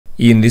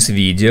In this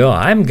video,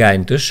 I'm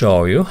going to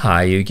show you how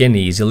you can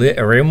easily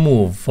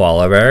remove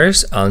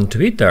followers on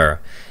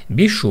Twitter.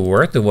 Be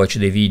sure to watch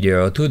the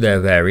video to the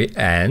very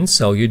end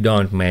so you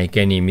don't make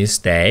any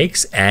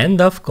mistakes,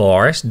 and of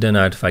course do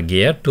not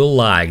forget to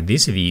like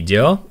this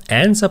video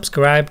and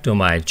subscribe to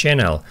my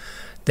channel.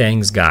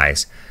 Thanks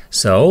guys.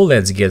 So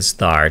let's get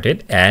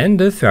started,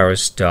 and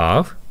first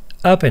off,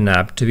 open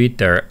up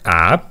Twitter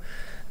app,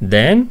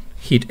 then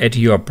hit at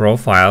your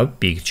profile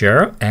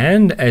picture,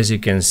 and as you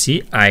can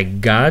see, I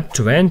got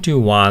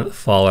 21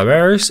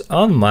 followers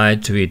on my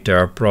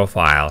Twitter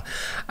profile.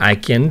 I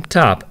can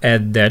tap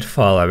at that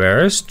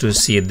followers to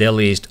see the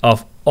list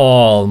of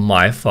all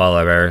my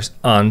followers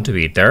on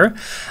Twitter,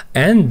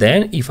 and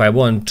then if I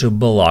want to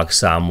block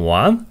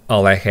someone,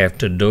 all I have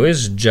to do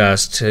is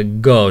just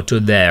go to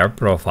their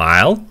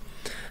profile.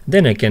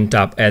 Then I can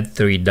tap at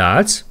three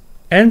dots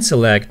and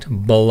select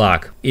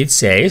block. It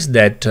says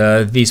that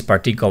this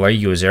particular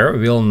user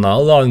will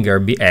no longer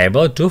be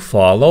able to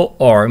follow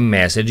or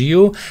message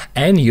you,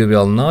 and you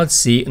will not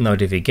see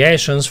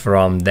notifications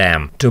from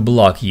them. To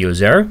block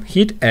user,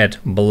 hit at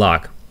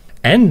block.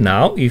 And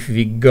now if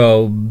we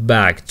go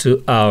back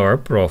to our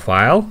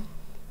profile,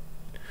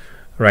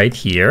 right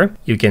here,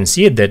 you can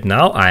see that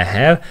now I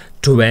have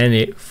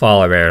 20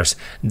 followers.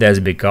 That's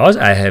because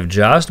I have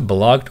just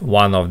blocked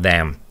one of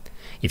them.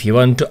 If you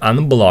want to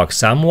unblock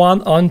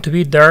someone on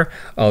Twitter,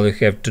 all you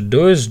have to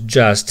do is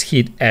just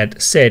hit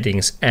at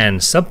Settings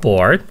and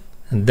Support,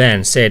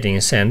 then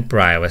Settings and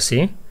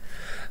Privacy,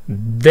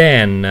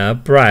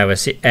 then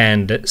Privacy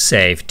and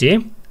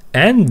Safety,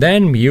 and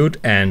then Mute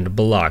and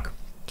Block.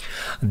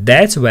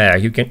 That's where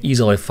you can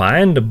easily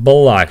find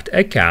blocked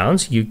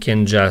accounts. You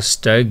can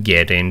just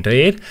get into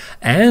it,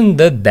 and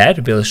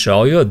that will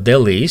show you the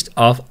list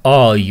of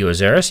all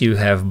users you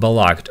have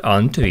blocked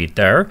on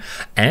Twitter.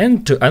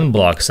 And to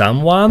unblock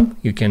someone,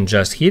 you can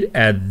just hit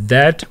at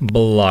that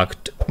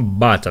blocked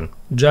button,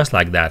 just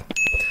like that.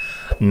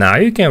 Now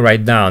you can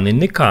write down in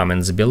the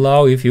comments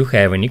below if you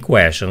have any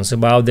questions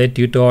about the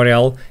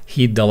tutorial.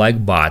 Hit the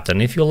like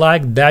button if you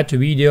liked that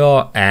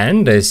video,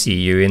 and see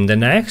you in the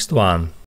next one.